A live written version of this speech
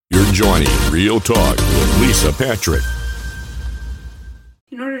joining Real Talk with Lisa Patrick.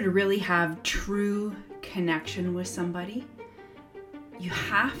 In order to really have true connection with somebody, you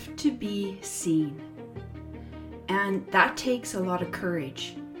have to be seen. And that takes a lot of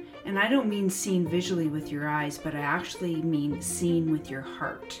courage. And I don't mean seen visually with your eyes, but I actually mean seen with your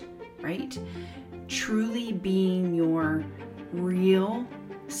heart, right? Truly being your real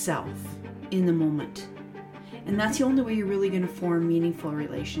self in the moment. And that's the only way you're really going to form meaningful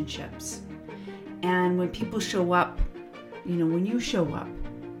relationships. And when people show up, when you show up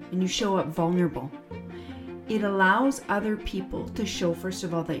and you show up vulnerable, it allows other people to show, first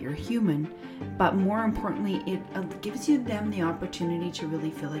of all, that you're human, but more importantly, it gives them the opportunity to really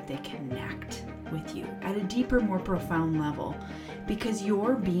feel like they connect with you at a deeper, more profound level, because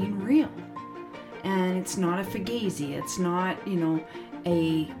you're being real. And it's not a fugazi. It's not,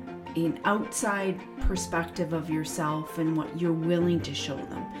 an outside perspective of yourself and what you're willing to show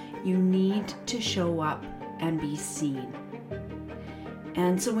them. You need to show up and be seen.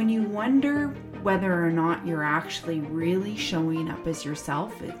 And so when you wonder whether or not you're actually really showing up as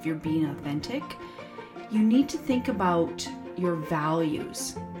yourself, if you're being authentic, you need to think about your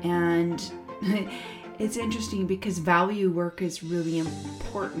values. And it's interesting because value work is really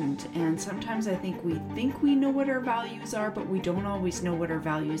important. And sometimes I think we know what our values are, but we don't always know what our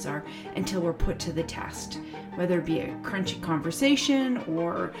values are until we're put to the test. Whether it be a crunchy conversation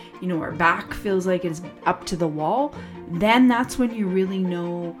or, our back feels like it's up to the wall, then that's when you really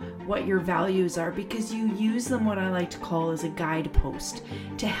know what your values are, because you use them, what I like to call as a guidepost,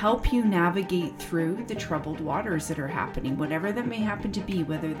 to help you navigate through the troubled waters that are happening, whatever that may happen to be,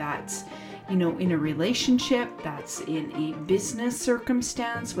 whether that's in a relationship, that's in a business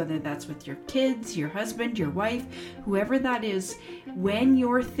circumstance, whether that's with your kids, your husband, your wife, whoever that is. When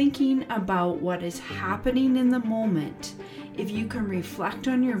you're thinking about what is happening in the moment, if you can reflect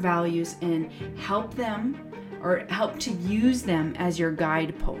on your values and help them or help to use them as your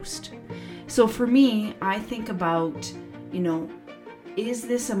guidepost. So for me, I think about, is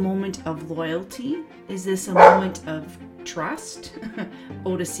this a moment of loyalty? Is this a moment of trust?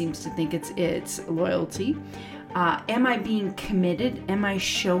 Otis seems to think it's loyalty. Am I being committed? Am I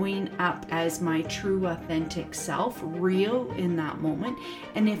showing up as my true authentic self, real in that moment?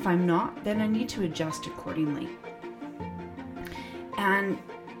 And if I'm not, then I need to adjust accordingly. And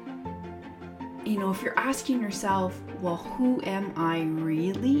if you're asking yourself, well, who am I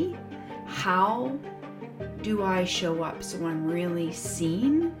really? How do I show up so I'm really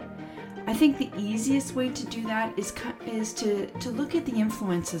seen? I think the easiest way to do that is to look at the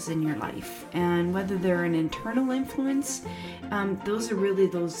influences in your life, and whether they're an internal influence, those are really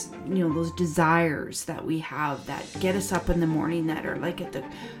those desires that we have that get us up in the morning, that are like at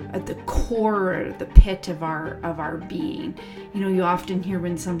the core, or the pit of our being. You often hear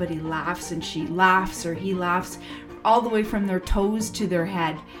when somebody laughs and she laughs or he laughs all the way from their toes to their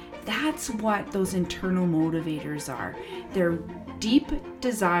head. That's what those internal motivators are. They're deep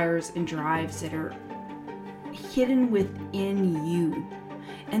desires and drives that are hidden within you,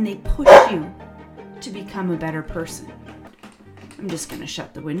 and they push you to become a better person. I'm just going to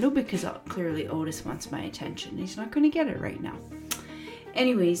shut the window because clearly Otis wants my attention. He's not going to get it right now.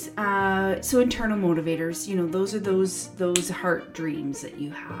 Anyways, so internal motivators, those are those heart dreams that you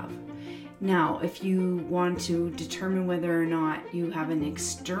have. Now, if you want to determine whether or not you have an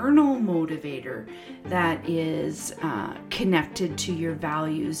external motivator that is connected to your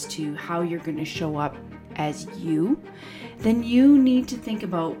values, to how you're going to show up as you, then you need to think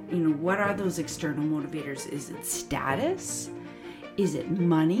about, what are those external motivators? Is it status? Is it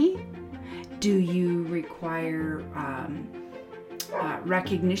money? Do you require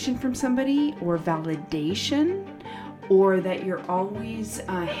recognition from somebody or validation? Or that you're always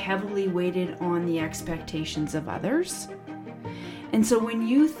heavily weighted on the expectations of others? And so when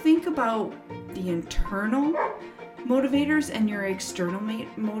you think about the internal motivators and your external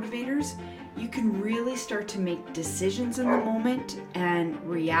motivators, you can really start to make decisions in the moment and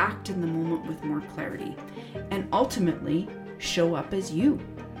react in the moment with more clarity, and ultimately show up as you.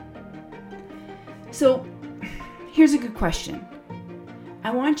 So here's a good question.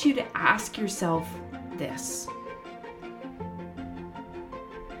 I want you to ask yourself this.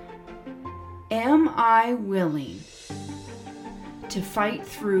 Am I willing to fight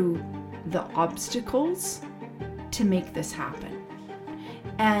through the obstacles to make this happen?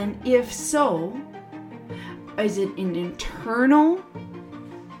 And if so, is it an internal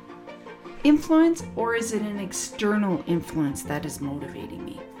influence or is it an external influence that is motivating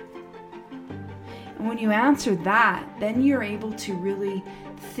me? And when you answer that, then you're able to really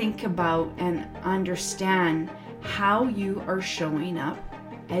think about and understand how you are showing up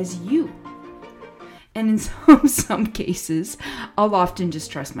as you. And in some cases, I'll often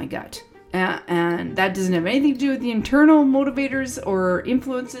just trust my gut. And that doesn't have anything to do with the internal motivators or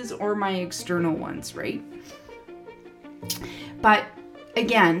influences or my external ones, right? But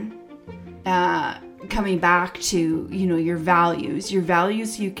again, coming back to, your values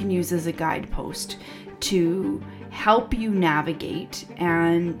you can use as a guidepost to help you navigate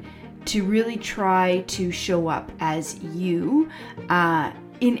and to really try to show up as you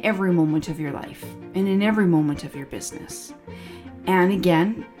in every moment of your life and in every moment of your business. And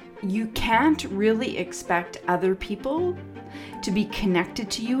again, you can't really expect other people to be connected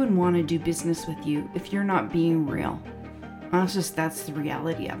to you and want to do business with you if you're not being real. That's the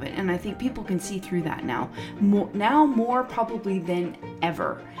reality of it. And I think people can see through that now. More probably than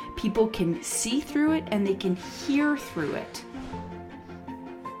ever. People can see through it and they can hear through it.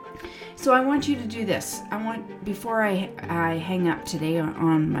 So I want you to do this. Before I hang up today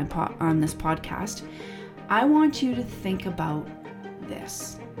on this podcast, I want you to think about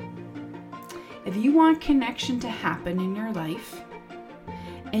this. If you want connection to happen in your life,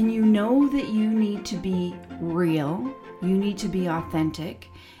 and you know that you need to be real, you need to be authentic,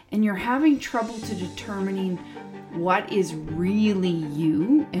 and you're having trouble to determining what is really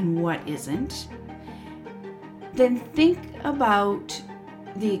you and what isn't, then think about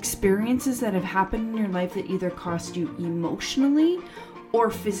the experiences that have happened in your life that either cost you emotionally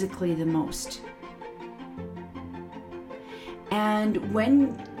or physically the most. And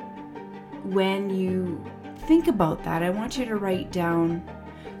when you think about that, I want you to write down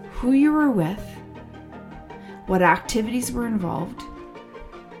who you were with, what activities were involved,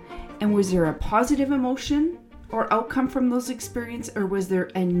 and was there a positive emotion or outcome from those experiences, or was there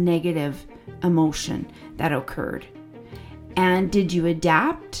a negative emotion that occurred? And did you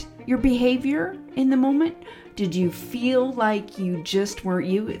adapt your behavior in the moment? Did you feel like you just weren't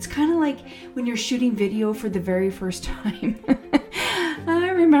you? It's kind of like when you're shooting video for the very first time. I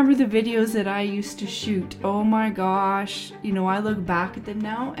remember the videos that I used to shoot. Oh my gosh. I look back at them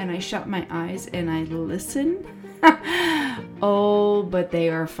now and I shut my eyes and I listen. Oh, but they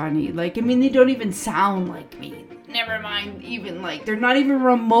are funny. They don't even sound like me. Never mind, they're not even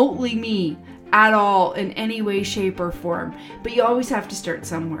remotely me at all in any way, shape, or form. But you always have to start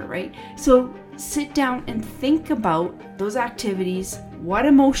somewhere, right? So sit down and think about those activities. What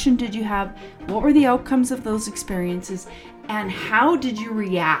emotion did you have? What were the outcomes of those experiences? And how did you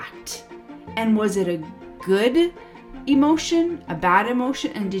react? And was it a good emotion, a bad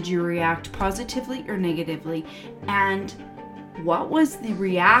emotion? And did you react positively or negatively? And what was the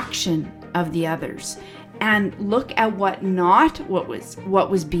reaction of the others? And look at what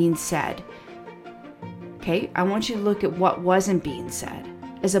was being said. Okay, I want you to look at what wasn't being said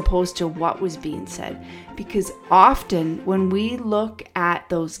as opposed to what was being said. Because often when we look at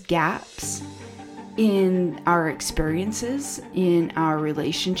those gaps in our experiences, in our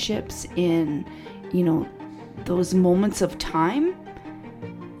relationships, in, those moments of time,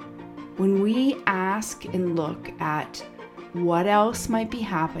 when we ask and look at what else might be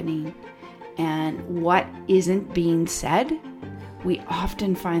happening and what isn't being said, we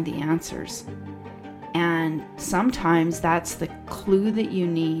often find the answers. And sometimes that's the clue that you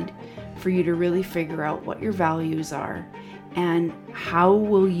need for you to really figure out what your values are and how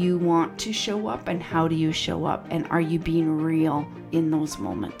will you want to show up and how do you show up and are you being real in those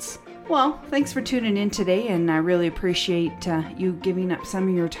moments. Well, thanks for tuning in today, and I really appreciate you giving up some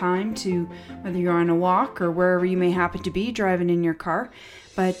of your time to, whether you're on a walk or wherever you may happen to be, driving in your car.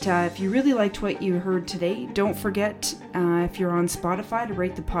 But if you really liked what you heard today, don't forget, if you're on Spotify, to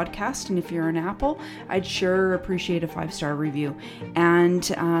rate the podcast. And if you're on Apple, I'd sure appreciate a 5-star review. And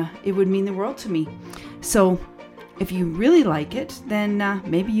it would mean the world to me. So if you really like it, then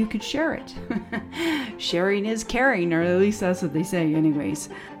maybe you could share it. Sharing is caring, or at least that's what they say anyways.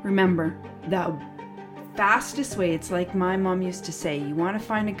 Remember, the fastest way, it's like my mom used to say, you want to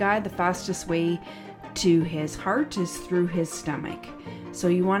find a guy, the fastest way to his heart is through his stomach. So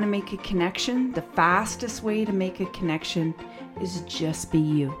you want to make a connection, the fastest way to make a connection is just be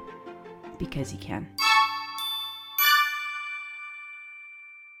you, because you can.